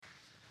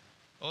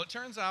Well, it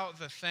turns out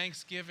that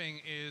Thanksgiving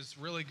is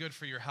really good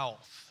for your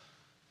health.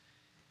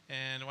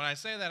 And when I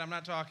say that, I'm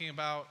not talking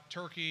about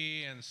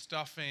turkey and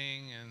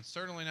stuffing, and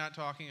certainly not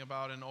talking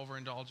about an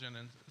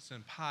overindulgence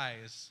in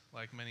pies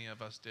like many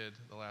of us did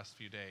the last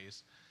few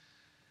days.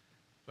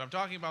 But I'm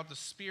talking about the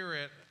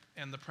spirit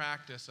and the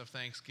practice of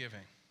Thanksgiving.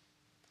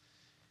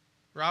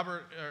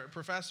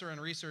 Professor and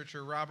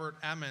researcher Robert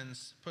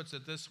Emmons puts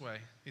it this way.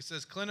 He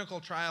says, clinical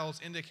trials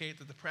indicate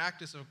that the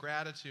practice of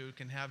gratitude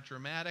can have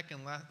dramatic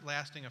and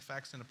lasting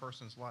effects in a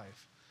person's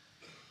life.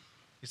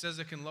 He says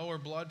it can lower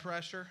blood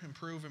pressure,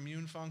 improve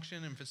immune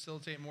function, and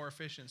facilitate more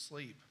efficient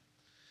sleep.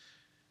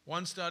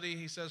 One study,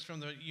 he says, from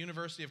the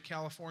University of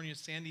California,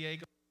 San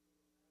Diego,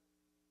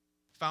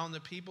 found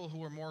that people who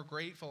were more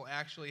grateful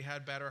actually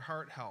had better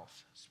heart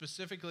health,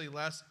 specifically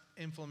less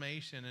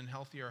inflammation and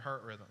healthier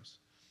heart rhythms.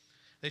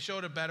 They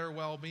showed a better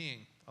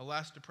well-being, a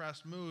less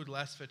depressed mood,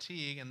 less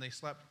fatigue, and they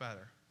slept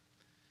better.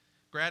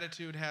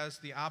 Gratitude has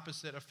the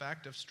opposite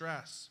effect of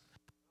stress.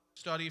 A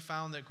study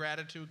found that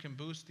gratitude can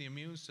boost the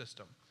immune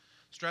system.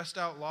 Stressed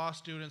out law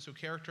students who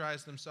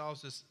characterized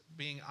themselves as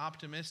being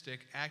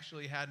optimistic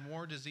actually had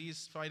more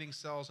disease-fighting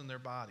cells in their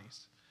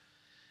bodies.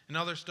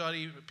 Another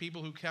study,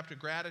 people who kept a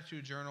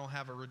gratitude journal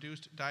have a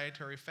reduced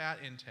dietary fat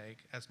intake,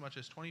 as much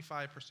as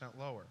 25%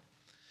 lower.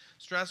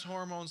 Stress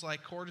hormones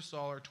like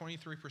cortisol are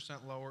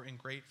 23% lower in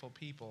grateful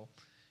people,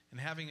 and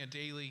having a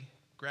daily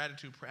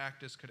gratitude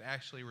practice could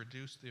actually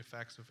reduce the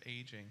effects of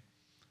aging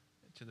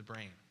to the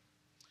brain.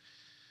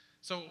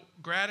 So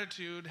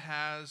gratitude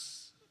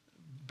has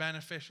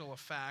beneficial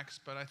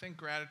effects, but I think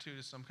gratitude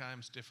is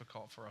sometimes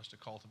difficult for us to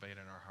cultivate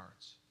in our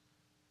hearts,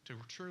 to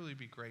truly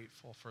be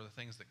grateful for the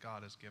things that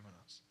God has given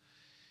us.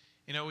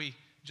 You know, we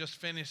just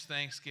finished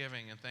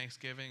Thanksgiving, and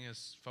Thanksgiving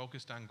is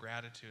focused on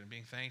gratitude and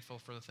being thankful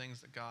for the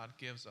things that God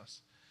gives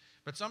us.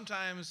 But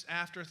sometimes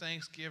after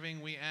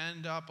Thanksgiving, we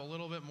end up a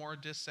little bit more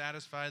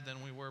dissatisfied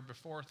than we were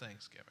before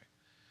Thanksgiving.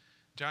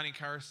 Johnny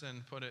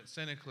Carson put it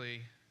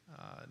cynically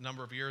a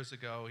number of years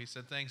ago. He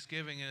said,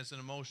 Thanksgiving is an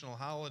emotional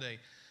holiday.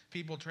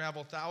 People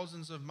travel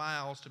thousands of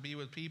miles to be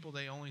with people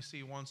they only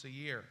see once a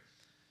year.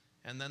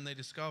 And then they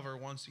discover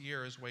once a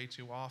year is way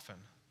too often.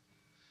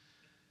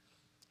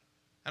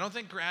 I don't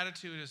think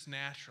gratitude is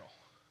natural.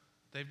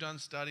 They've done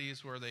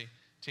studies where they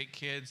take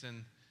kids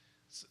and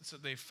so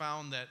they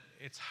found that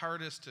it's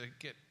hardest to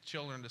get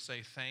children to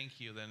say thank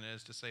you than it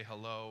is to say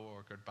hello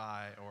or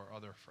goodbye or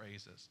other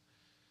phrases.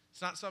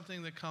 It's not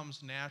something that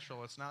comes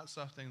natural. It's not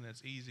something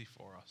that's easy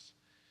for us.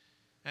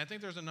 And I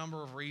think there's a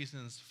number of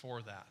reasons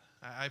for that.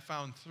 I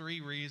found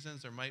 3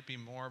 reasons. There might be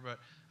more, but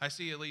I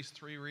see at least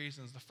 3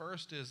 reasons. The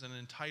first is an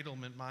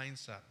entitlement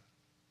mindset.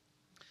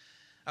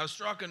 I was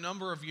struck a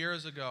number of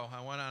years ago.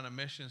 I went on a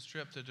missions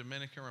trip to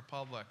Dominican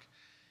Republic,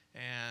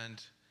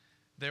 and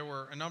there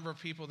were a number of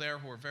people there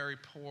who were very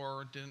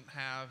poor, didn't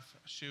have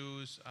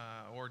shoes,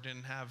 or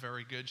didn't have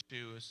very good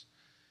shoes.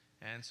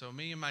 And so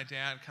me and my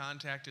dad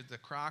contacted the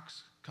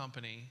Crocs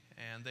company,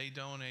 and they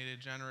donated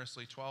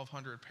generously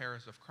 1,200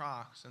 pairs of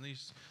Crocs. And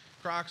these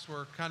Crocs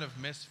were kind of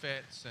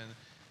misfits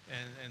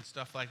and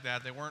stuff like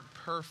that. They weren't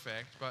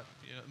perfect, but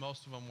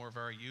most of them were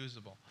very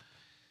usable.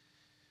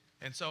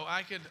 And so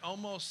I could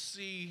almost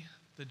see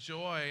the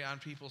joy on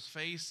people's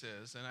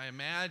faces, and I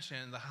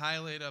imagine the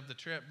highlight of the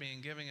trip being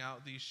giving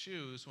out these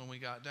shoes when we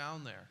got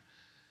down there.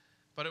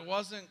 But it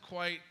wasn't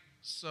quite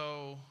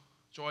so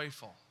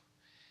joyful.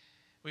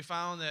 We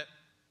found that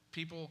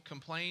people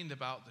complained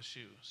about the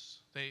shoes.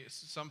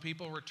 Some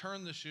people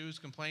returned the shoes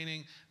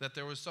complaining that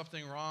there was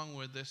something wrong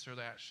with this or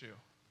that shoe.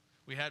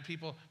 We had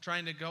people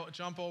trying to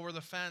jump over the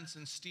fence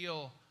and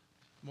steal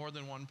more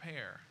than one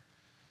pair.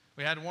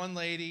 We had one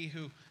lady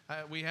who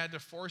we had to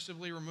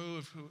forcibly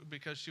remove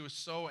because she was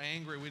so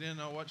angry. We didn't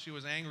know what she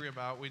was angry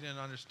about. We didn't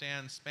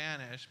understand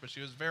Spanish, but she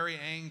was very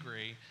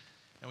angry,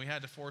 and we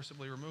had to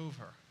forcibly remove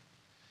her.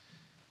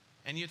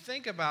 And you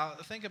think about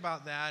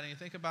that, and you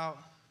think about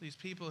these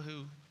people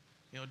who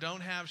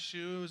don't have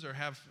shoes or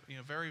have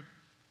very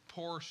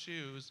poor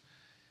shoes.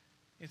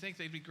 You think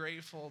they'd be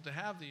grateful to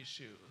have these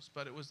shoes,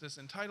 but it was this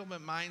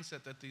entitlement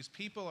mindset that these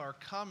people are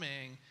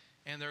coming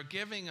and they're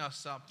giving us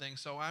something,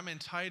 so I'm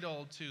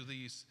entitled to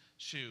these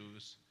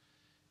shoes,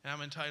 and I'm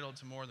entitled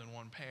to more than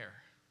one pair.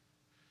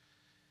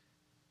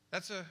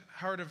 That's a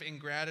heart of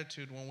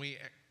ingratitude when we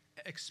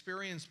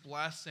experience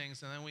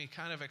blessings and then we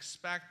kind of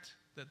expect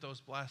that those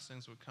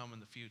blessings would come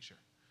in the future.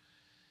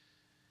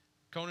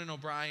 Conan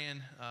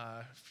O'Brien,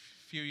 a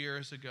few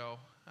years ago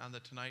on The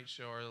Tonight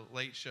Show or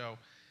Late Show,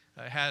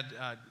 had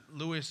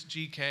Louis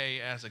G.K.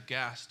 as a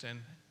guest, and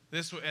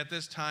at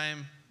this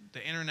time,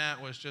 the internet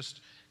was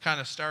just kind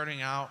of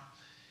starting out.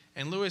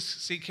 And Louis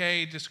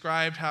C.K.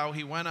 described how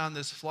he went on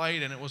this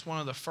flight, and it was one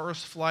of the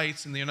first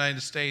flights in the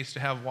United States to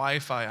have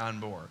Wi-Fi on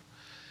board.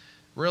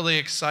 Really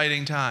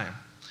exciting time.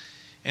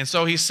 And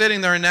so he's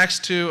sitting there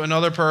next to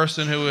another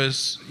person who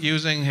is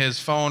using his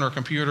phone or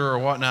computer or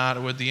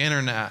whatnot with the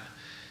internet.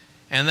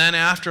 And then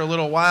after a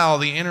little while,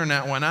 the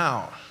internet went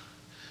out.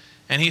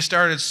 And he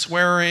started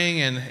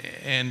swearing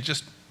and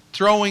just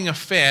throwing a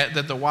fit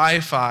that the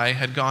Wi-Fi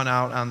had gone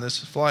out on this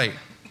flight.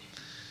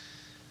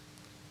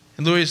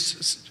 And Louis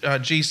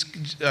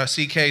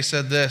C.K.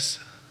 said this: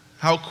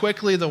 how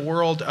quickly the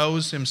world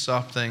owes him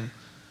something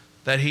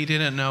that he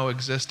didn't know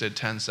existed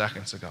 10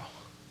 seconds ago.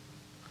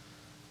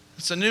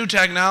 It's a new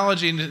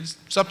technology, and it's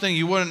something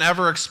you wouldn't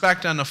ever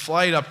expect on a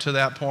flight up to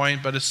that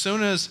point, but as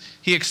soon as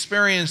he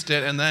experienced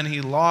it and then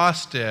he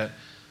lost it,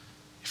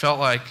 he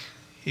felt like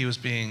he was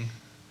being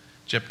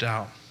gypped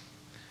out.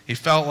 He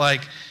felt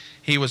like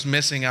he was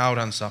missing out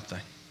on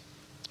something.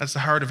 That's the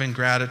heart of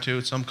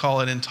ingratitude. Some call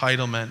it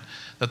entitlement,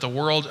 that the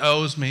world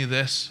owes me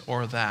this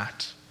or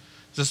that.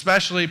 It's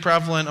especially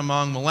prevalent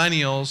among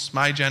millennials,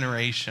 my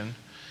generation.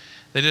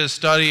 They did a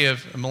study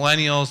of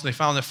millennials. They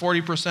found that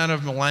 40%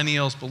 of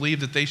millennials believe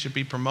that they should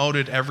be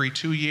promoted every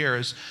 2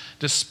 years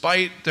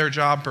despite their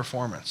job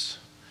performance.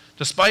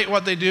 Despite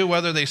what they do,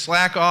 whether they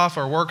slack off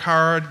or work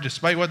hard,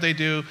 despite what they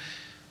do,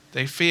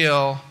 they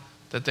feel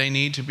that they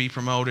need to be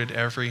promoted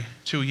every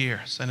 2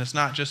 years. And it's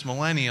not just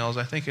millennials.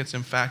 I think it's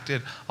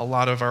infected a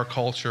lot of our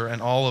culture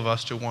and all of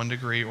us to one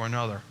degree or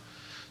another.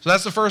 So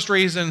that's the first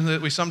reason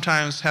that we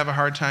sometimes have a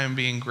hard time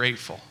being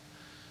grateful,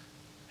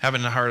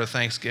 having a heart of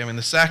thanksgiving.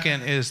 The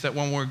second is that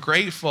when we're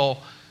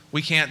grateful,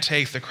 we can't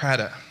take the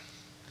credit.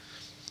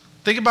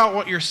 Think about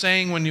what you're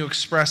saying when you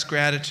express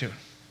gratitude.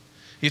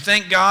 You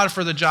thank God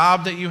for the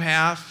job that you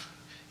have.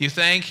 You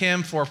thank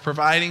Him for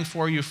providing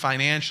for you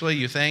financially.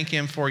 You thank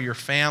Him for your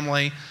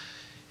family.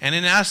 And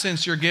in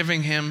essence, you're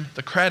giving Him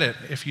the credit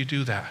if you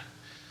do that.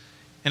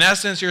 In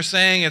essence, you're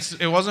saying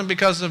it wasn't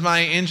because of my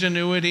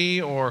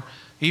ingenuity or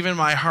even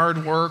my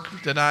hard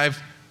work that I've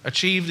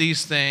achieved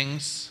these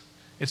things.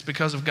 It's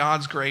because of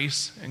God's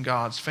grace and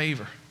God's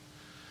favor.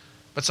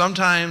 But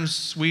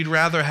sometimes we'd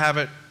rather have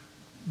it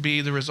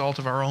be the result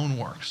of our own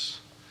works,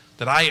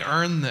 that I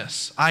earned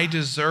this, I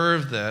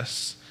deserve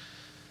this.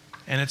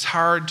 And it's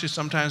hard to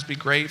sometimes be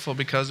grateful,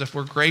 because if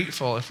we're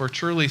grateful, if we're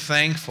truly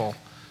thankful,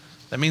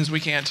 that means we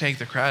can't take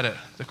the credit.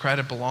 The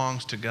credit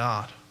belongs to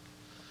God.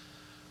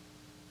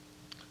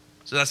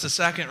 So that's the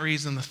second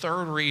reason. The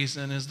third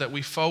reason is that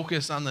we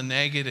focus on the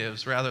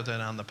negatives rather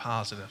than on the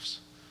positives.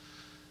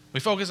 We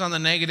focus on the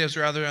negatives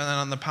rather than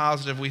on the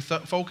positive. We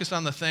focus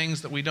on the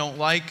things that we don't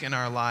like in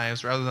our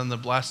lives rather than the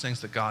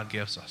blessings that God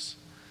gives us.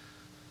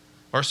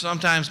 Or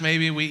sometimes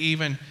maybe we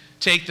even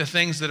take the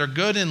things that are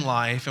good in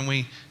life and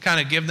we kind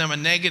of give them a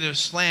negative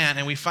slant,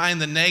 and we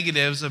find the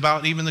negatives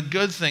about even the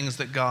good things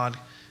that God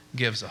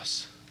gives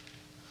us.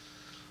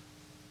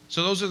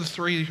 So those are the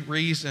three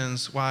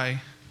reasons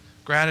why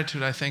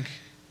gratitude, I think,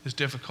 is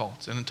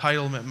difficult. An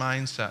entitlement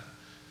mindset.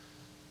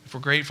 If we're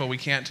grateful, we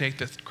can't take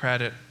the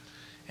credit,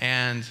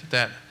 and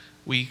that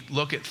we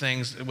look at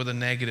things with a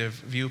negative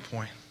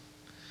viewpoint.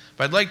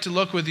 But I'd like to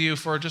look with you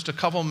for just a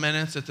couple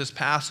minutes at this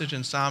passage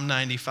in Psalm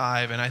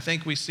 95, and I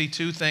think we see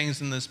two things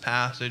in this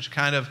passage,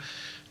 kind of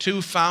two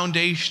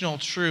foundational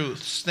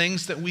truths,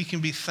 things that we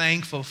can be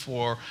thankful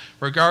for,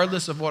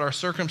 regardless of what our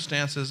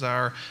circumstances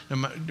are,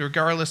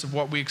 regardless of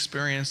what we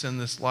experience in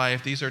this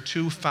life. These are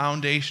two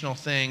foundational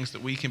things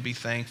that we can be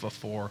thankful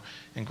for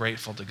and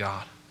grateful to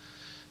God.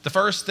 The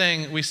first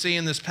thing we see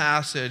in this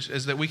passage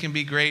is that we can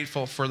be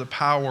grateful for the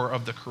power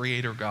of the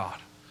Creator God.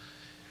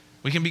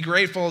 We can be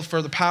grateful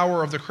for the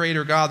power of the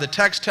Creator God. The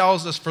text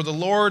tells us, "For the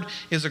Lord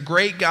is a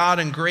great God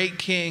and great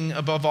King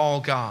above all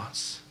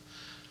gods."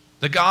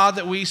 The God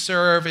that we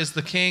serve is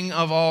the King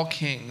of all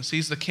kings.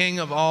 He's the King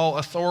of all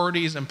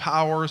authorities and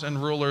powers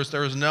and rulers.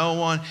 There is no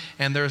one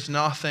and there's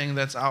nothing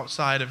that's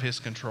outside of His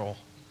control.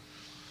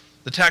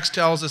 The text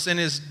tells us, in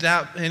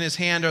His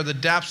hand are the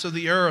depths of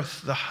the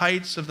earth, the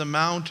heights of the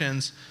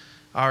mountains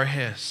are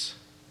His.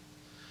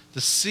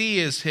 The sea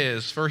is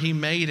His, for He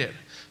made it,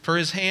 for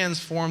His hands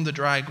formed the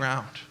dry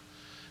ground.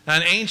 Now,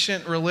 in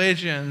ancient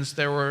religions,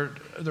 there were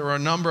a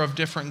number of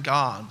different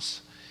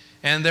gods.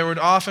 And there would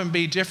often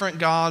be different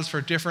gods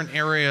for different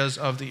areas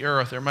of the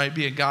earth. There might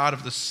be a god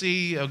of the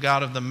sea, a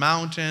god of the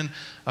mountain,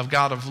 a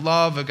god of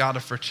love, a god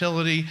of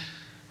fertility,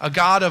 a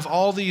God of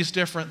all these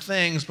different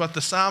things. But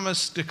the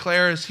psalmist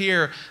declares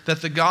here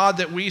that the God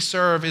that we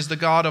serve is the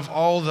God of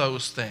all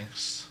those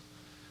things.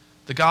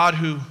 The God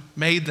who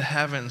made the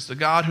heavens, the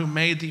God who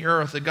made the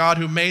earth, the God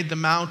who made the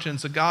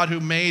mountains, the God who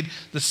made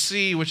the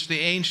sea, which the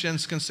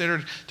ancients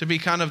considered to be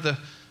kind of the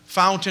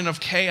fountain of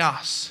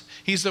chaos.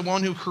 He's the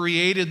one who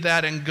created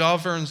that and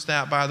governs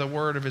that by the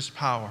word of His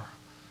power.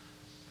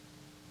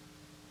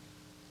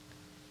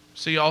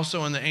 See,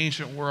 also in the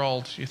ancient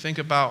world, you think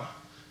about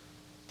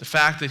the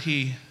fact that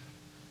He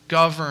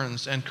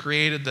governs and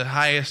created the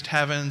highest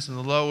heavens and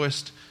the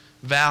lowest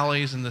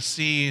valleys and the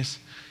seas.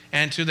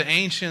 And to the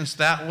ancients,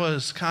 that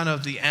was kind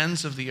of the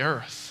ends of the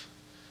earth.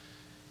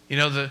 You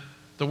know,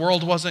 the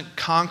world wasn't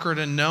conquered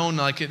and known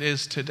like it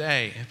is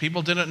today.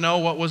 People didn't know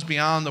what was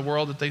beyond the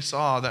world that they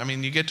saw. I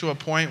mean, you get to a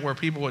point where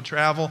people would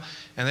travel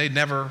and they'd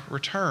never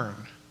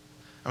return.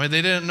 I mean,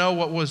 they didn't know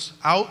what was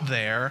out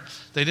there.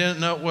 They didn't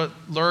know what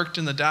lurked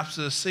in the depths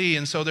of the sea.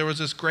 And so there was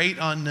this great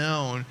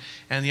unknown.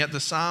 And yet the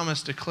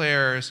psalmist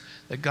declares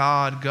that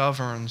God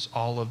governs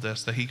all of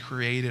this, that He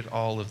created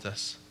all of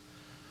this.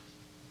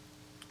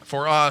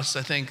 For us,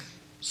 I think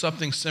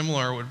something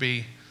similar would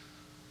be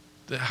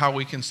how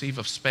we conceive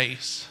of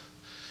space.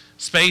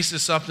 Space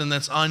is something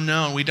that's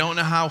unknown. We don't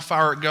know how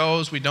far it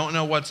goes. We don't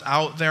know what's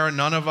out there.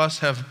 None of us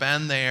have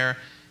been there.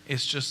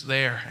 It's just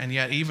there. And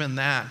yet even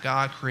that,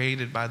 God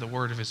created by the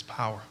word of his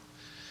power.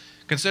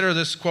 Consider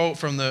this quote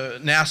from the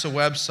NASA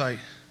website. It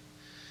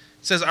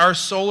says, our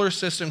solar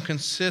system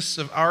consists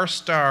of our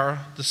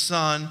star, the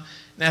sun,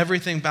 and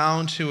everything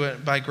bound to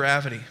it by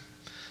gravity.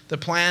 The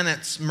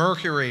planets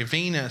Mercury,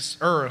 Venus,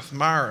 Earth,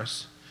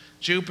 Mars,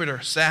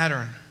 Jupiter,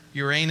 Saturn,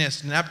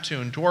 Uranus,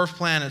 Neptune, dwarf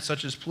planets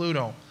such as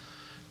Pluto,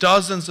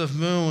 dozens of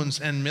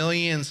moons and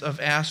millions of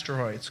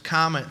asteroids,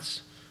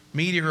 comets,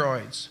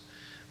 meteoroids.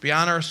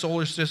 Beyond our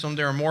solar system,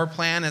 there are more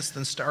planets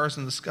than stars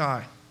in the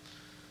sky.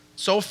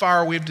 So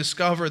far, we've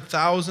discovered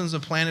thousands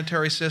of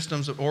planetary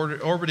systems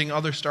orbiting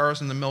other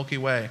stars in the Milky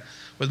Way,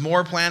 with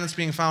more planets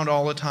being found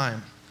all the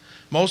time.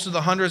 Most of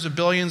the hundreds of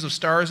billions of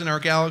stars in our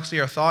galaxy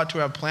are thought to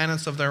have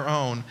planets of their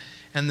own,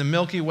 and the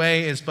Milky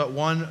Way is but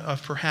one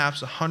of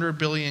perhaps 100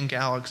 billion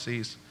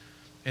galaxies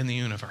in the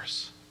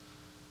universe.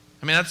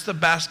 I mean, that's the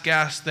best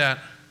guess that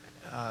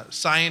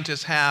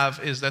scientists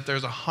have, is that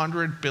there's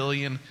 100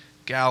 billion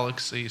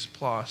galaxies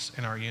plus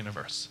in our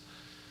universe.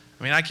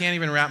 I mean, I can't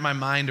even wrap my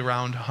mind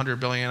around 100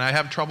 billion. I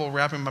have trouble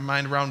wrapping my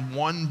mind around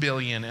 1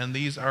 billion, and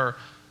these are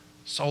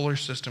solar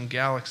system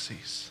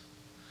galaxies.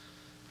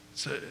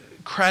 It's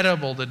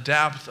incredible the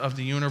depth of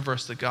the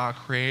universe that God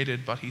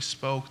created, but he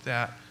spoke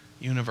that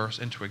universe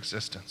into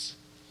existence.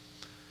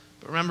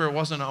 But remember, it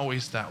wasn't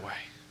always that way.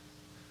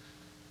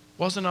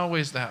 Wasn't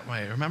always that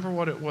way. Remember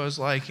what it was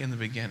like in the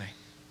beginning.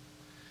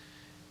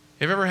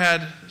 Have you ever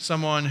had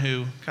someone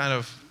who kind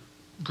of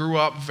grew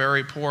up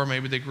very poor?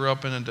 Maybe they grew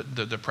up in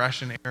the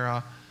Depression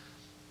era,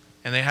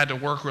 and they had to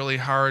work really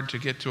hard to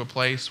get to a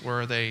place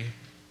where they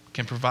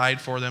can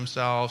provide for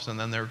themselves, and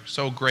then they're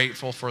so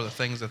grateful for the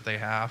things that they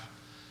have.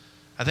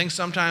 I think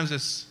sometimes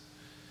it's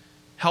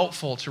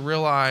helpful to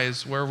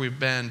realize where we've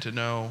been to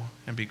know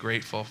and be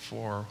grateful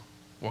for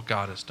what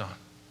God has done.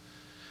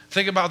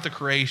 Think about the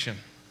creation.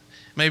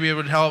 Maybe it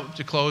would help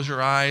to close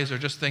your eyes or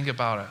just think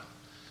about it.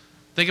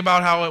 Think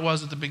about how it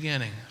was at the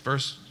beginning.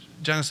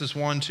 Genesis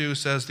 1:2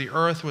 says, the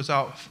earth was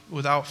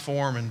without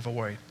form and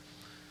void.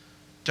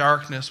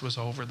 Darkness was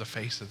over the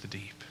face of the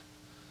deep.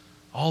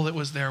 All that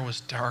was there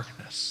was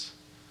darkness.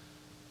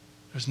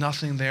 There's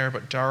nothing there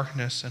but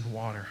darkness and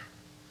water.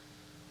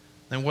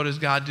 Then what does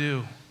God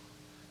do?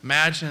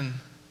 Imagine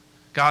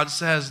God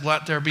says,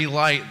 let there be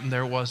light, and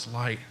there was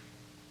light.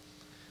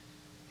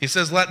 He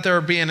says, let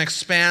there be an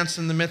expanse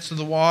in the midst of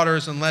the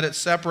waters, and let it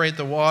separate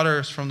the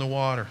waters from the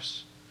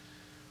waters.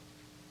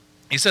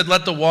 He said,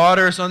 let the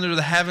waters under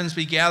the heavens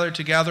be gathered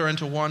together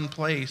into one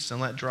place,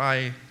 and let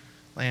dry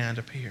land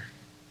appear.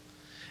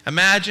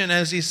 Imagine,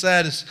 as he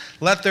says,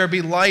 let there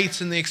be lights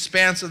in the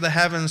expanse of the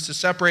heavens to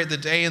separate the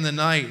day and the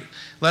night.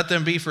 Let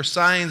them be for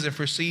signs and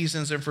for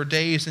seasons and for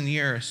days and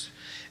years.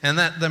 And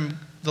let them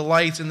the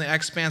lights in the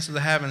expanse of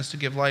the heavens to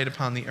give light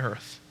upon the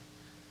earth.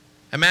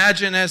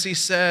 Imagine, as he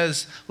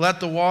says,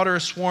 let the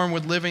waters swarm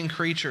with living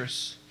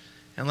creatures,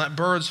 and let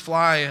birds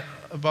fly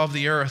above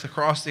the earth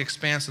across the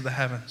expanse of the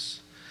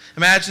heavens.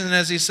 Imagine,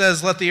 as he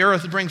says, let the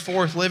earth bring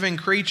forth living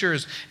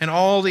creatures and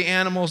all the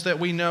animals that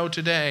we know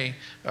today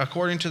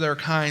according to their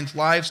kinds,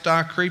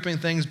 livestock, creeping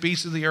things,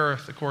 beasts of the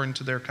earth according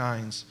to their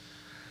kinds.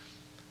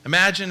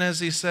 Imagine, as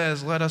he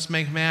says, let us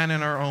make man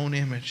in our own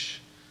image,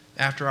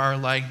 after our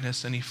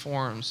likeness, and he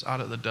forms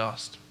out of the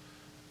dust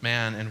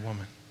man and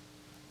woman.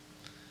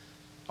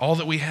 All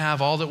that we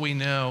have, all that we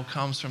know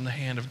comes from the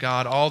hand of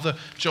God. All the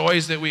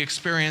joys that we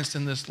experienced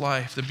in this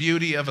life, the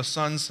beauty of a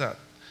sunset,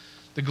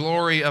 the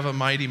glory of a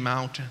mighty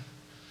mountain,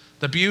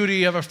 the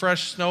beauty of a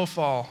fresh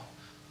snowfall,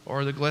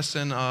 or the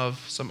glisten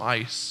of some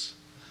ice.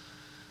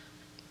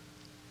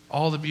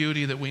 All the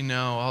beauty that we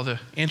know, all the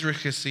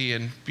intricacy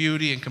and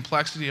beauty and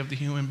complexity of the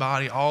human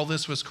body, all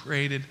this was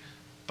created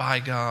by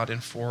God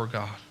and for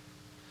God.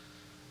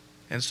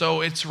 And so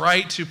it's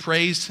right to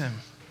praise him,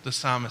 the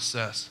psalmist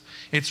says.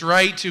 It's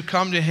right to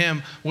come to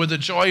him with a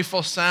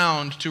joyful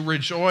sound, to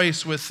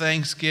rejoice with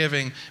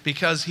thanksgiving,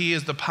 because he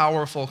is the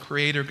powerful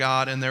creator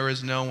God and there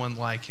is no one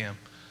like him.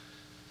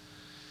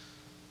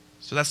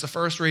 So that's the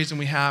first reason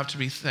we have to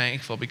be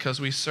thankful, because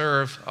we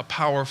serve a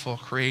powerful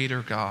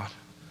creator God.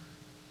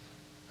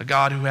 A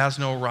God who has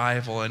no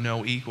rival and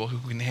no equal,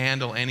 who can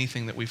handle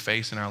anything that we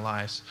face in our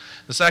lives.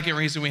 The second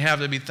reason we have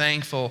to be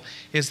thankful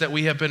is that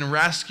we have been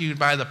rescued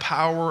by the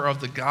power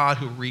of the God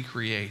who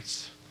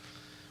recreates.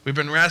 We've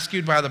been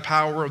rescued by the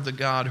power of the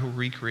God who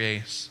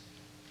recreates.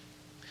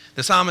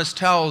 The psalmist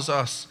tells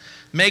us,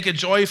 make a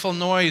joyful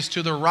noise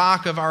to the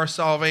rock of our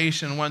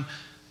salvation. When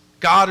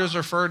God is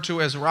referred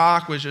to as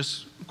rock, which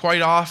is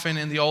quite often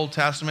in the Old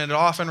Testament, it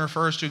often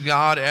refers to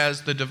God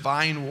as the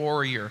divine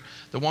warrior,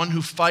 the one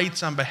who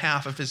fights on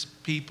behalf of his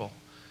people,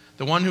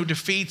 the one who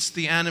defeats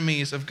the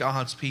enemies of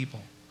God's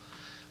people.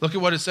 Look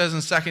at what it says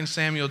in 2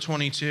 Samuel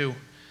 22.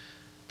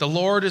 The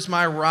Lord is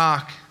my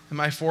rock and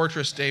my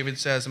fortress, David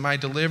says, and my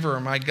deliverer,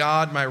 my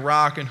God, my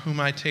rock, in whom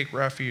I take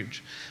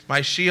refuge,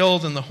 my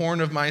shield and the horn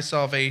of my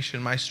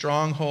salvation, my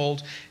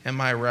stronghold and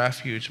my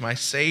refuge, my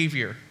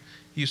Savior.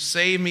 You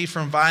save me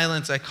from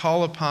violence. I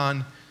call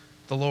upon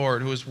the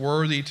Lord, who is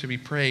worthy to be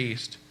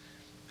praised,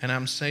 and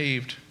I'm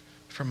saved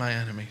from my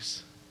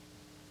enemies.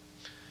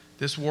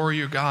 This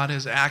warrior God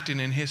is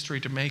acting in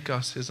history to make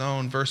us his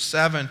own. Verse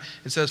 7,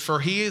 it says, "For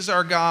he is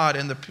our God,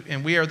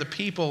 and we are the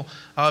people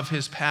of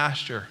his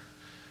pasture."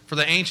 For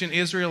the ancient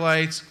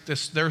Israelites,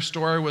 their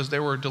story was they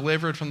were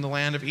delivered from the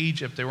land of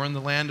Egypt. They were in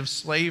the land of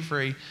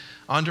slavery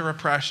under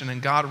oppression,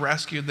 and God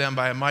rescued them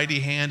by a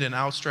mighty hand and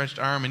outstretched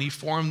arm, and he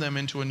formed them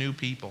into a new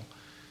people.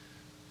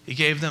 He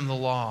gave them the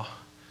law,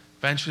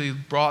 eventually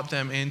brought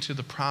them into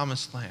the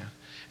promised land.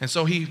 And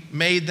so he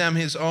made them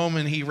his own,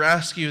 and he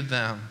rescued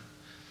them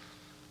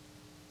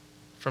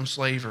from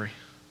slavery.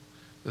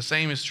 The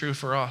same is true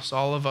for us.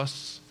 All of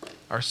us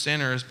are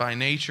sinners by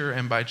nature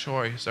and by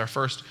choice. Our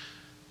first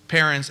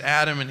parents,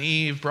 Adam and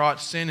Eve,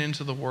 brought sin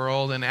into the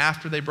world, and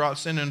after they brought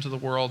sin into the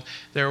world,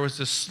 there was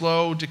this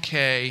slow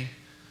decay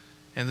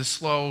and the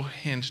slow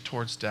hint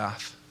towards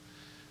death.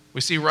 We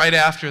see right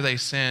after they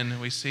sin,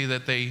 we see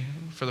that they,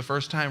 for the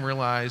first time,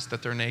 realize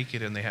that they're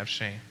naked and they have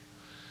shame.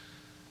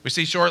 We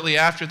see shortly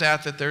after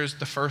that there's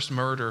the first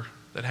murder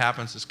that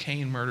happens as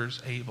Cain murders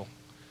Abel.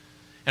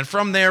 And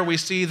from there, we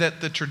see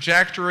that the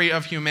trajectory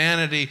of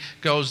humanity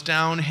goes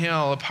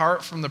downhill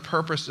apart from the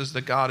purposes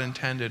that God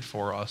intended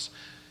for us.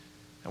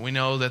 And we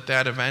know that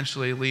that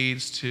eventually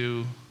leads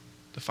to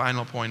the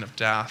final point of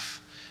death.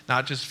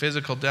 Not just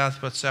physical death,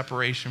 but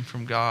separation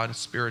from God,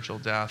 spiritual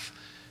death,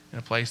 in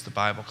a place the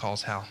Bible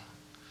calls hell.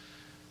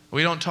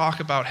 We don't talk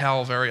about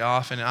hell very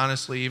often.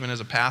 Honestly, even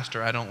as a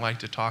pastor, I don't like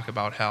to talk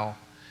about hell.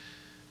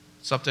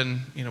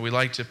 Something, we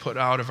like to put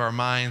out of our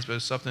minds, but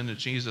it's something that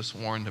Jesus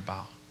warned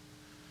about.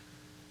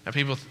 Now,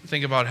 people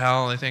think about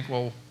hell and they think,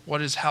 well,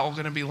 what is hell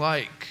going to be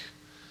like?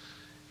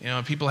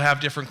 People have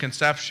different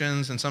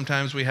conceptions, and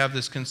sometimes we have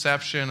this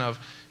conception of,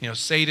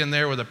 Satan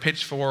there with a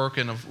pitchfork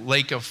and a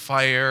lake of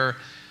fire.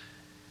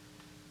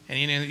 And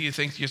you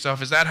think to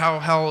yourself, is that how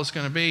hell is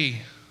going to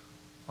be?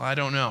 Well, I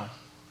don't know.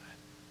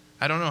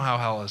 I don't know how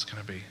hell is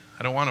going to be.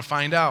 I don't want to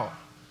find out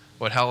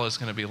what hell is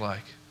going to be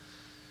like.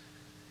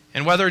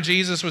 And whether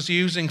Jesus was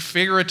using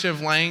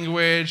figurative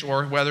language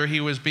or whether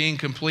he was being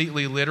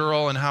completely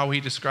literal in how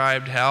he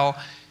described hell,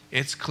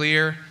 it's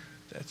clear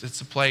that it's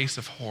a place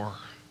of horror.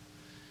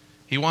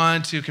 He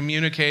wanted to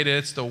communicate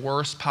it's the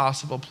worst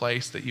possible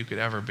place that you could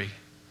ever be.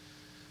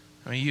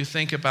 I mean, you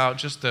think about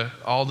just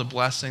all the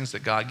blessings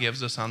that God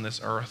gives us on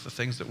this earth, the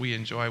things that we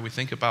enjoy. We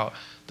think about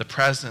the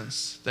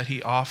presence that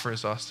he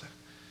offers us.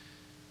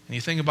 And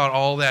you think about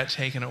all that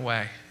taken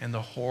away and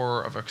the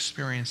horror of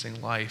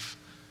experiencing life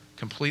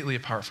completely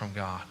apart from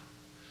God.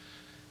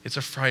 It's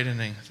a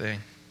frightening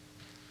thing.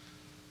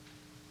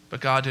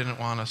 But God didn't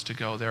want us to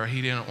go there.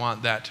 He didn't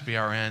want that to be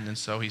our end, and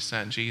so he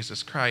sent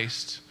Jesus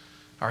Christ,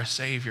 our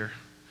Savior,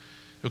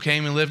 who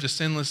came and lived a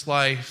sinless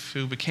life,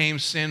 who became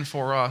sin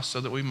for us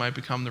so that we might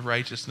become the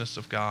righteousness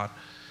of God.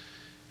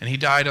 And he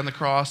died on the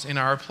cross in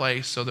our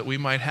place so that we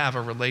might have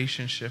a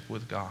relationship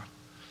with God.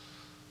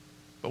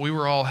 But we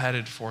were all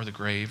headed for the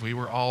grave. We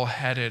were all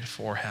headed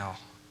for hell.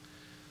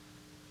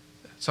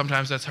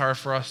 Sometimes that's hard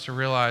for us to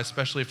realize,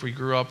 especially if we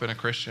grew up in a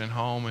Christian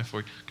home, if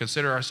we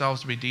consider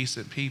ourselves to be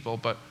decent people,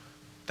 but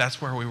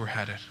that's where we were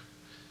headed.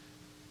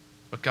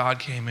 But God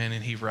came in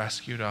and he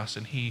rescued us,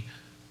 and he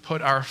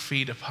put our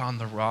feet upon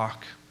the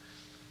rock,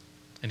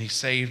 and he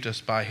saved us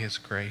by his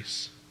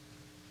grace.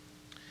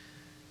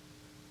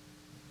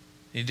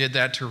 He did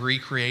that to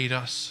recreate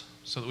us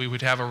so that we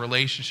would have a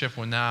relationship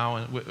with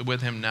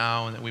him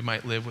now, and that we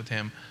might live with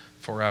him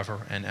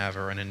forever and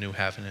ever in a new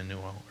heaven and new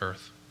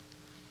earth.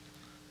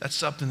 That's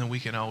something that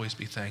we can always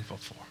be thankful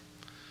for.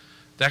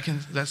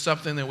 That's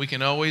something that we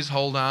can always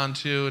hold on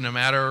to no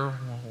matter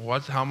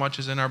how much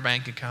is in our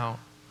bank account,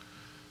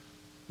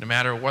 no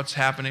matter what's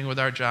happening with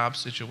our job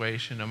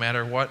situation, no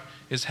matter what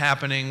is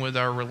happening with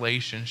our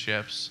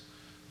relationships.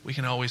 We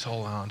can always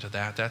hold on to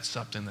that. That's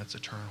something that's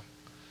eternal.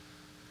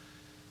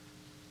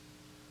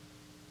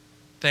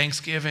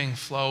 Thanksgiving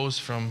flows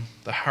from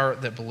the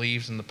heart that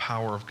believes in the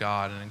power of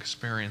God and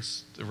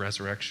experiences the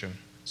resurrection,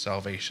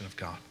 salvation of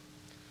God.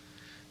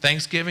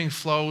 Thanksgiving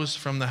flows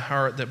from the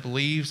heart that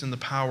believes in the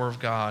power of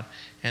God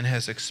and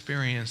has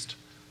experienced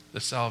the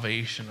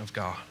salvation of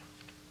God.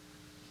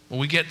 When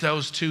we get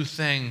those two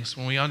things,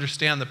 when we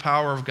understand the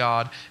power of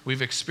God,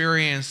 we've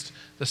experienced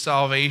the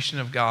salvation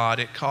of God,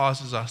 it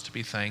causes us to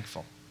be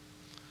thankful.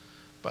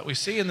 But we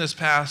see in this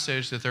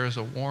passage that there is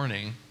a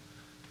warning,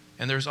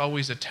 and there's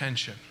always a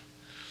tension.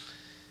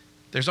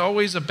 There's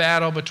always a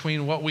battle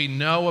between what we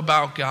know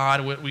about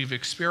God, what we've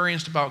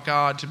experienced about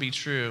God to be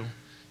true,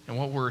 and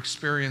what we're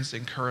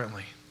experiencing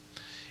currently.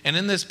 And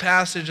in this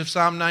passage of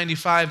Psalm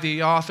 95,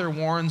 the author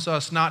warns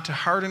us not to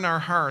harden our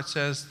hearts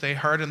as they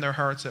hardened their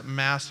hearts at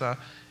Massah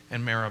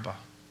and Meribah.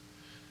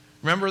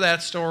 Remember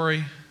that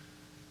story?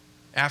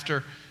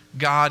 After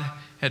God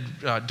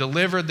had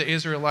delivered the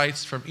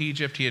Israelites from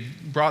Egypt, he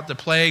had brought the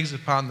plagues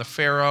upon the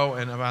Pharaoh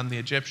and upon the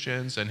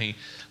Egyptians, and he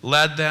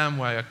led them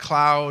by a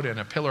cloud and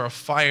a pillar of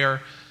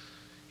fire.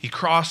 He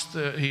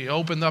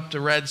opened up the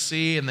Red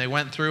Sea, and they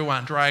went through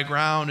on dry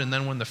ground. And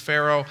then when the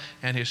Pharaoh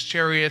and his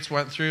chariots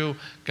went through,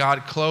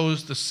 God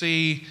closed the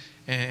sea,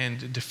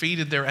 and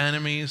defeated their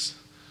enemies.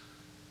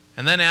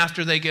 And then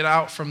after they get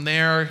out from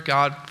there,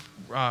 God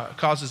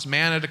causes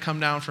manna to come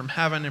down from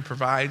heaven and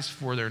provides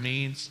for their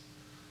needs.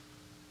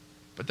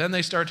 But then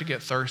they start to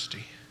get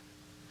thirsty.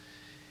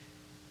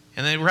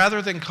 And they,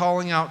 rather than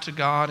calling out to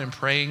God and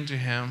praying to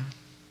Him,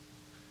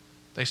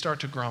 they start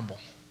to grumble.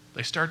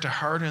 They start to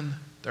harden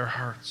their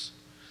hearts.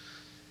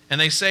 And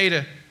they say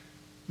to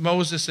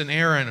Moses and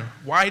Aaron,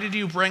 "Why did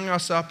you bring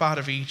us up out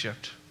of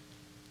Egypt?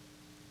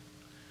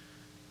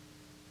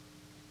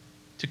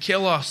 To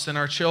kill us and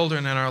our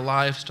children and our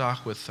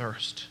livestock with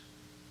thirst."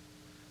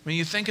 When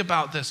you think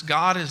about this,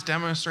 God has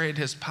demonstrated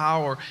His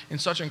power in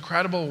such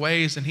incredible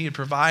ways, and He had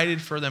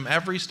provided for them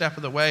every step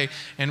of the way.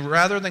 And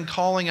rather than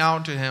calling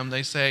out to Him,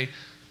 they say,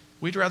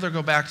 "We'd rather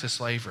go back to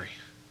slavery.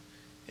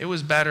 It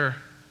was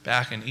better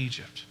back in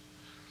Egypt."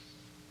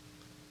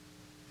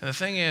 And the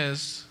thing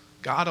is,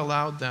 God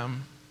allowed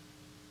them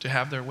to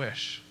have their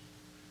wish.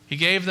 He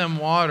gave them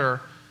water,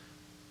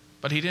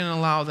 but He didn't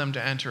allow them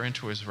to enter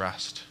into His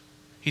rest.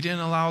 He didn't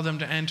allow them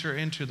to enter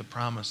into the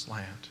promised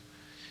land.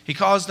 He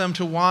caused them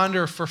to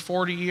wander for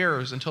 40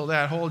 years until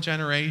that whole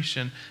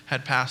generation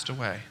had passed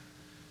away,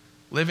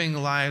 living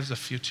lives of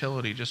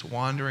futility, just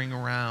wandering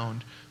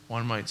around,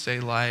 one might say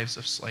lives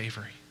of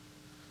slavery,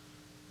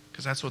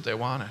 because that's what they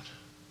wanted.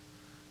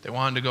 They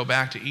wanted to go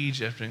back to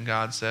Egypt, and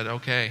God said,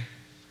 "Okay,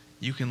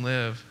 you can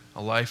live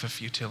a life of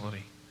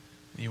futility,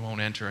 and you won't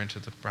enter into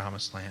the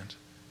promised land,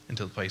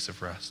 into the place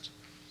of rest."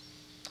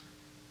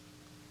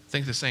 I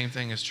think the same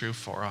thing is true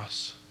for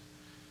us.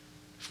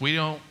 If we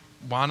don't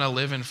want to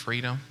live in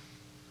freedom,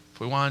 if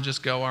we want to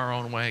just go our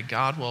own way,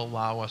 God will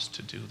allow us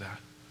to do that.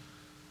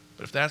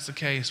 But if that's the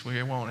case,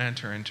 we won't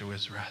enter into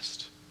His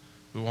rest.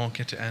 We won't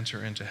get to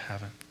enter into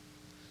heaven.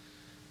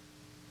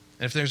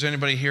 And if there's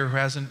anybody here who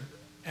hasn't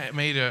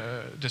made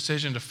a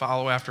decision to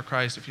follow after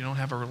Christ, if you don't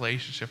have a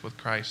relationship with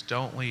Christ,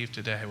 don't leave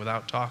today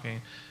without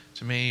talking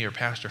to me or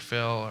Pastor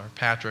Phil or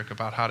Patrick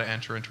about how to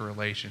enter into a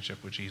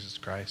relationship with Jesus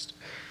Christ.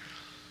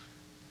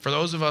 For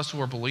those of us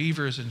who are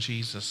believers in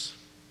Jesus,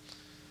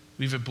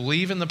 we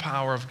believe in the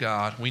power of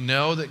God. We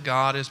know that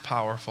God is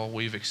powerful.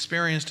 We've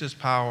experienced His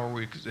power.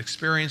 We've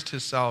experienced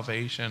His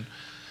salvation.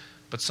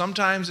 But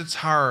sometimes it's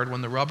hard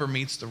when the rubber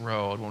meets the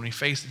road, when we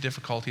face the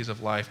difficulties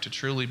of life, to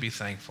truly be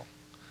thankful.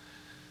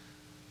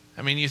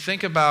 I mean, you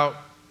think about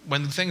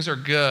when things are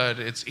good,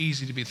 it's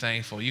easy to be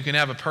thankful. You can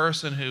have a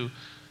person who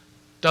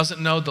doesn't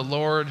know the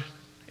Lord,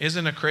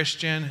 isn't a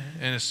Christian,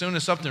 and as soon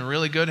as something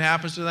really good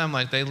happens to them,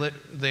 like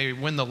they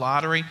win the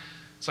lottery,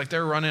 it's like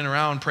they're running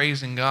around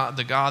praising God,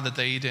 the God that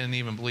they didn't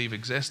even believe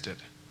existed.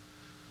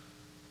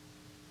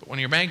 But when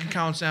your bank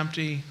account's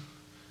empty,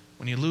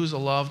 when you lose a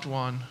loved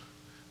one,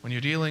 when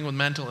you're dealing with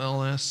mental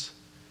illness,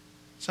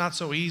 it's not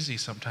so easy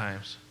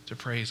sometimes to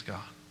praise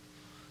God.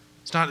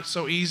 It's not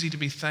so easy to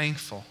be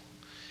thankful.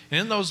 And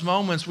in those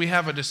moments, we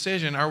have a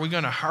decision. Are we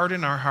going to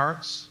harden our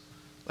hearts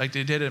like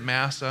they did at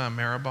Massa and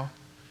Meribah?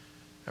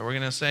 Are we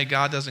going to say,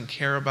 God doesn't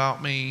care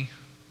about me,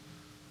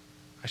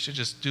 I should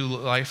just do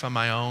life on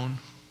my own?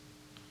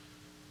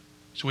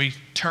 Should we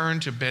turn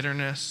to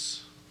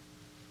bitterness,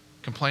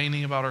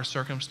 complaining about our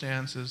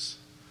circumstances?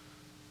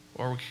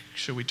 Or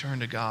should we turn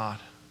to God?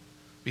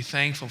 Be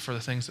thankful for the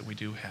things that we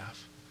do have.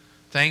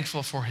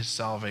 Thankful for His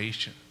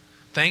salvation.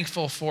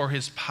 Thankful for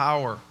His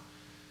power.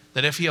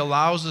 That if He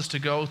allows us to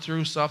go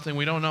through something,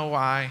 we don't know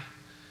why,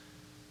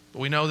 but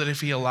we know that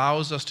if He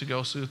allows us to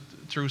go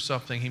through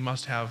something, He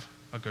must have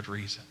a good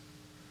reason.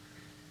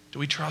 Do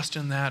we trust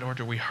in that, or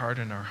do we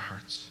harden our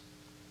hearts?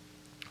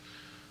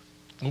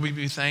 Will we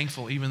be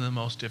thankful even in the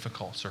most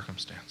difficult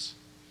circumstance?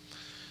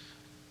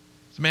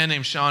 There's a man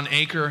named Sean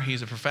Aker.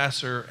 He's a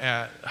professor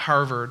at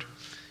Harvard,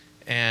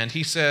 and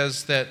he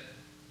says that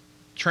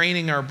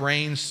training our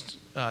brains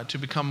to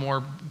become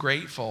more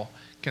grateful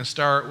can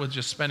start with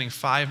just spending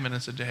 5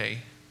 minutes a day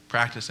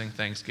practicing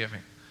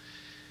Thanksgiving.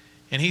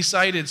 And he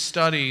cited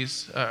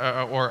studies,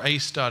 or a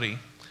study,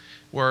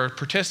 where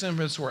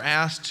participants were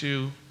asked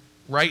to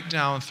write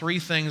down 3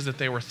 things that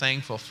they were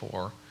thankful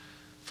for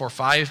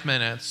 5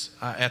 minutes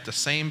at the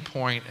same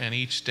point in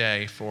each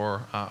day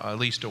for at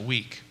least a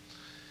week.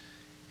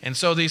 And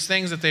so these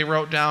things that they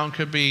wrote down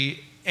could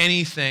be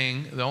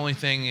anything. The only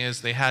thing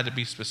is they had to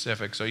be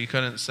specific. So you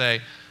couldn't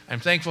say,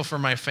 I'm thankful for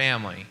my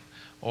family,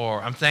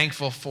 or I'm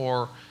thankful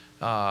for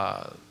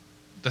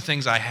the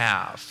things I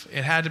have.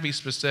 It had to be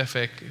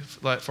specific.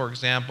 For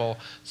example,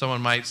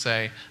 someone might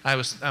say,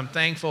 I'm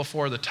thankful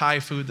for the Thai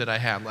food that I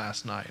had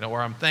last night,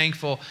 or I'm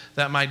thankful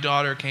that my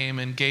daughter came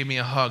and gave me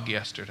a hug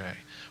yesterday,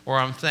 or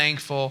I'm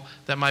thankful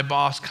that my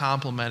boss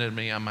complimented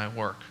me on my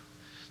work.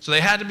 So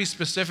they had to be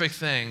specific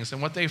things,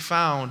 and what they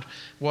found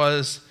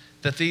was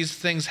that these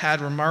things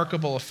had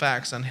remarkable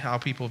effects on how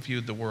people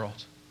viewed the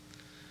world.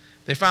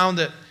 They found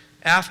that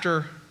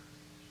after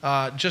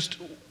just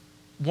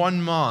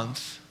 1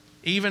 month,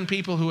 even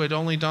people who had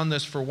only done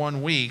this for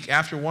 1 week,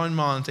 after 1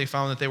 month, they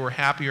found that they were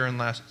happier and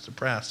less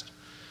depressed.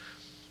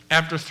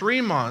 After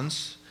 3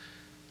 months,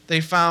 they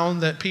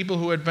found that people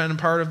who had been a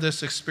part of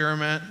this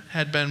experiment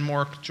had been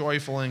more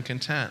joyful and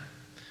content.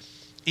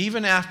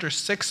 Even after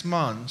 6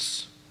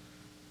 months,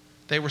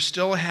 they were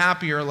still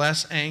happier,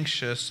 less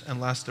anxious,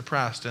 and less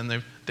depressed.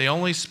 And they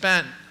only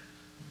spent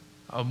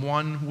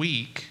 1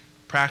 week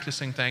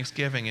practicing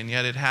thanksgiving, and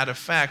yet it had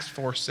effects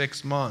for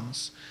 6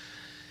 months.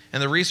 And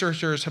the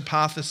researchers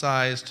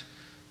hypothesized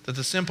that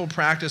the simple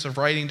practice of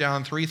writing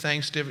down 3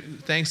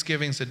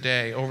 Thanksgivings a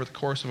day over the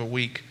course of a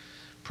week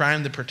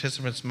primed the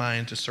participants'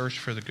 mind to search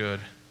for the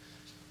good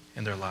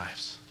in their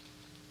lives.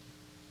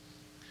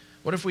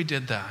 What if we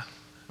did that?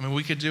 I mean,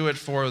 we could do it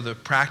for the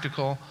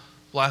practical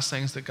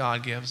blessings that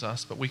God gives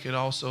us, but we could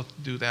also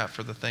do that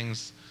for the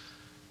things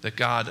that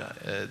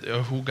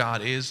who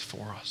God is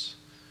for us.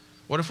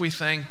 What if we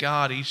thank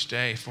God each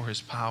day for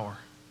his power?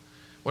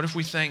 What if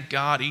we thank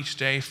God each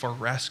day for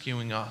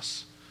rescuing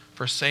us,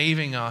 for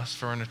saving us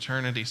for an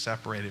eternity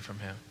separated from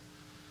him?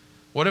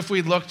 What if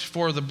we looked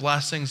for the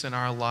blessings in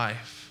our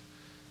life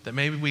that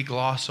maybe we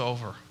gloss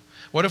over?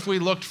 What if we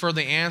looked for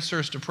the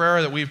answers to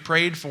prayer that we've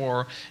prayed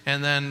for,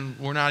 and then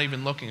we're not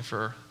even looking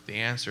for the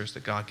answers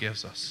that God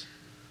gives us?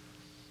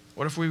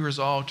 What if we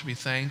resolved to be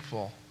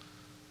thankful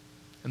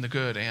in the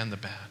good and the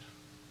bad?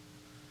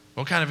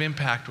 What kind of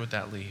impact would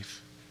that leave?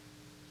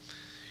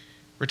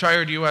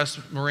 Retired U.S.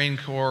 Marine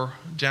Corps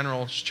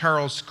General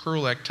Charles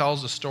Krulik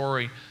tells a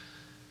story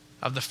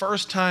of the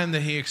first time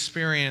that he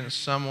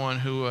experienced someone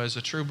who was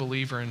a true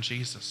believer in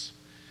Jesus.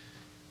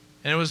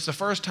 And it was the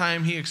first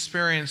time he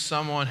experienced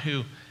someone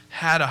who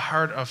had a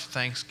heart of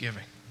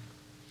thanksgiving.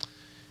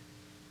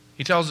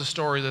 He tells the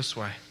story this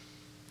way.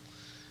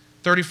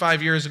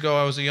 35 years ago,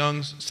 I was a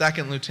young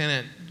second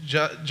lieutenant,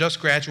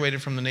 just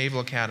graduated from the Naval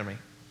Academy.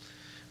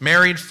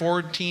 Married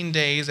 14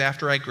 days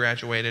after I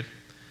graduated,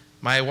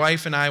 my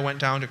wife and I went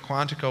down to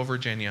Quantico,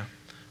 Virginia,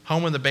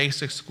 home of the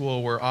basic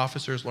school where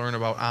officers learn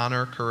about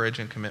honor, courage,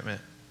 and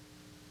commitment.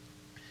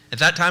 At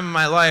that time in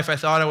my life, I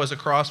thought I was a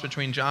cross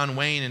between John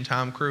Wayne and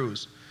Tom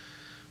Cruise.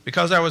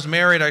 Because I was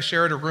married, I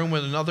shared a room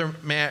with another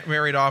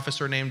married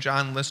officer named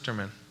John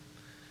Listerman.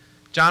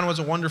 John was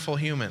a wonderful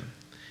human.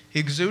 He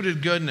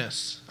exuded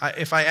goodness.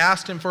 If I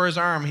asked him for his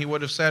arm, he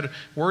would have said,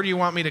 "Where do you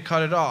want me to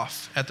cut it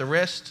off? At the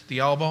wrist? The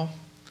elbow?"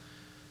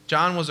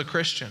 John was a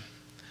Christian.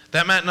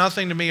 That meant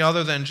nothing to me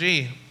other than,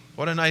 gee,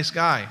 what a nice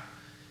guy.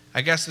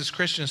 I guess this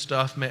Christian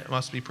stuff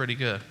must be pretty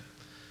good.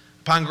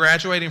 Upon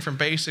graduating from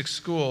basic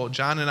school,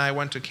 John and I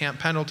went to Camp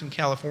Pendleton,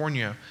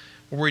 California,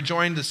 where we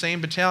joined the same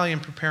battalion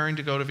preparing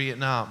to go to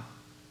Vietnam.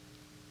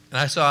 And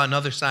I saw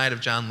another side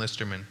of John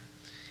Listerman.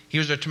 He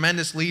was a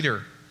tremendous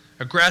leader,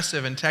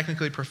 aggressive and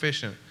technically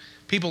proficient.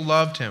 People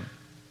loved him.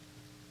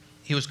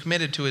 He was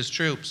committed to his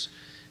troops.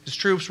 His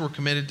troops were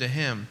committed to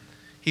him.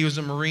 He was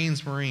a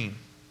Marine's Marine.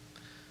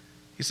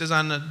 He says,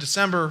 on a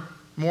December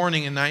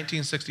morning in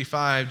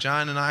 1965,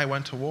 John and I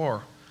went to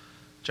war.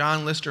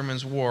 John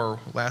Listerman's war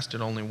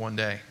lasted only 1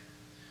 day.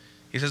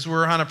 He says, we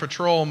were on a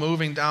patrol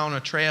moving down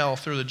a trail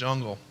through the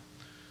jungle.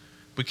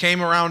 We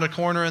came around a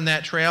corner in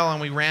that trail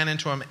and we ran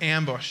into an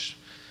ambush.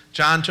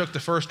 John took the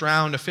first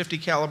round, a .50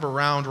 caliber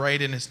round,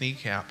 right in his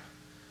kneecap.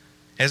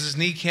 As his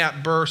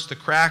kneecap burst, the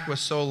crack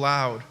was so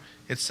loud,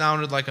 it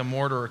sounded like a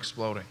mortar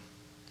exploding.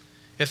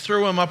 It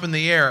threw him up in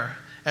the air.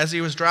 As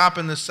he was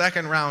dropping, the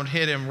second round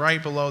hit him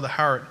right below the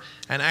heart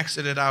and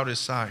exited out his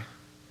side.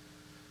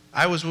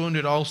 I was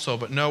wounded also,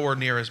 but nowhere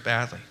near as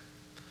badly.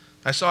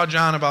 I saw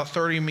John about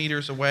 30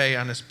 meters away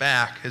on his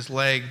back, his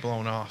leg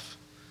blown off.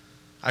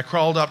 I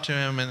crawled up to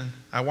him and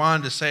I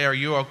wanted to say, "Are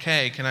you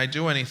okay? Can I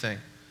do anything?"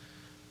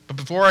 But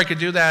before I could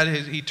do that,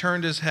 he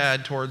turned his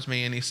head towards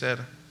me and he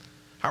said,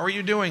 "How are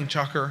you doing,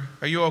 Chucker?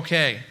 Are you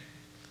okay?"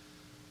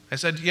 I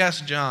said,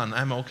 "Yes, John,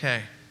 I'm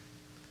okay."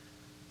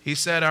 He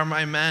said, "Are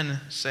my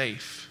men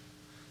safe?"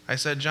 I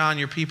said, "John,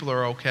 your people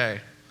are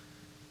okay."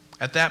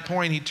 At that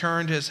point, he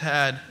turned his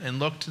head and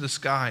looked to the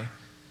sky,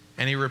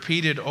 and he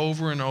repeated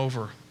over and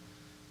over,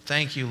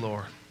 "Thank you,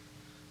 Lord.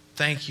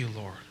 Thank you,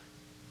 Lord.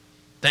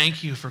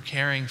 Thank you for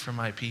caring for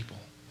my people.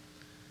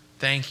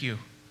 Thank you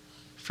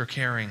for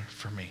caring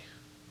for me."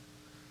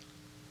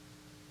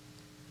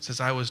 It says,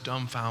 I was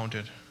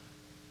dumbfounded.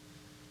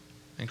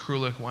 And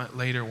Krulik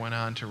later went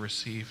on to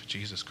receive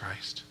Jesus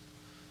Christ.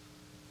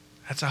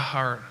 That's a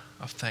heart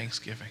of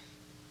thanksgiving.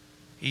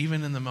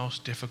 Even in the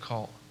most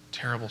difficult,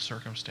 terrible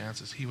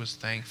circumstances, he was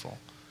thankful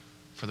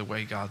for the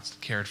way God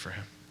cared for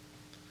him.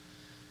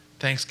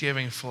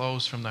 Thanksgiving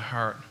flows from the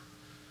heart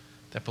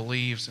that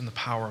believes in the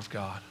power of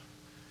God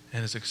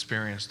and has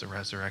experienced the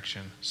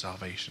resurrection,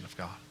 salvation of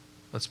God.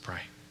 Let's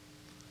pray.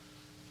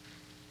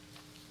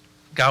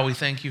 God, we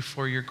thank you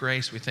for your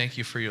grace. We thank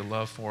you for your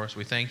love for us.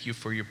 We thank you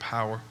for your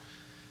power,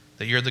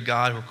 that you're the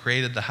God who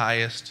created the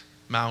highest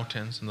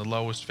mountains and the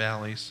lowest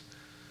valleys,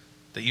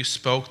 that you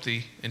spoke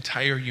the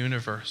entire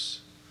universe,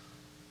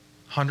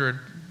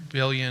 100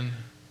 billion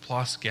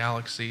plus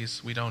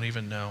galaxies we don't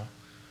even know.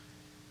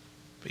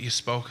 But you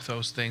spoke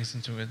those things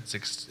into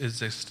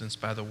existence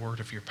by the word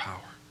of your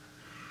power.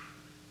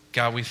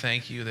 God, we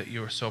thank you that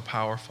you are so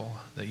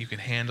powerful, that you can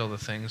handle the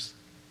things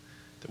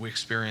that we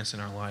experience in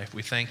our life.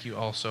 We thank you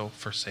also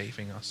for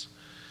saving us,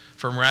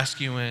 from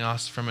rescuing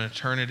us from an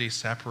eternity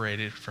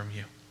separated from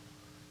you,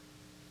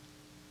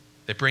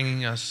 that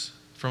bringing us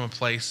from a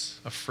place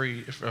of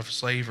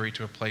slavery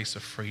to a place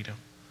of freedom,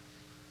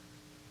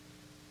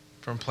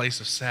 from a place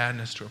of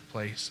sadness to a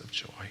place of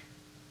joy.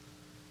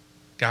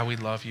 God, we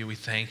love you. We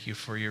thank you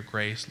for your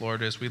grace.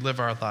 Lord, as we live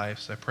our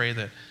lives, I pray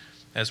that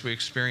as we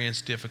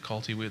experience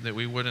difficulty, that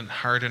we wouldn't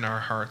harden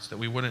our hearts, that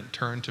we wouldn't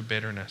turn to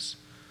bitterness,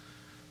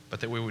 but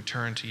that we would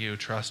turn to you,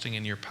 trusting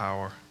in your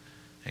power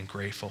and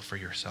grateful for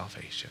your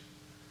salvation.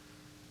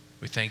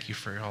 We thank you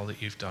for all that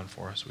you've done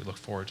for us. We look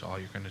forward to all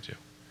you're going to do.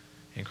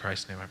 In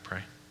Christ's name I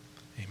pray.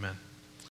 Amen.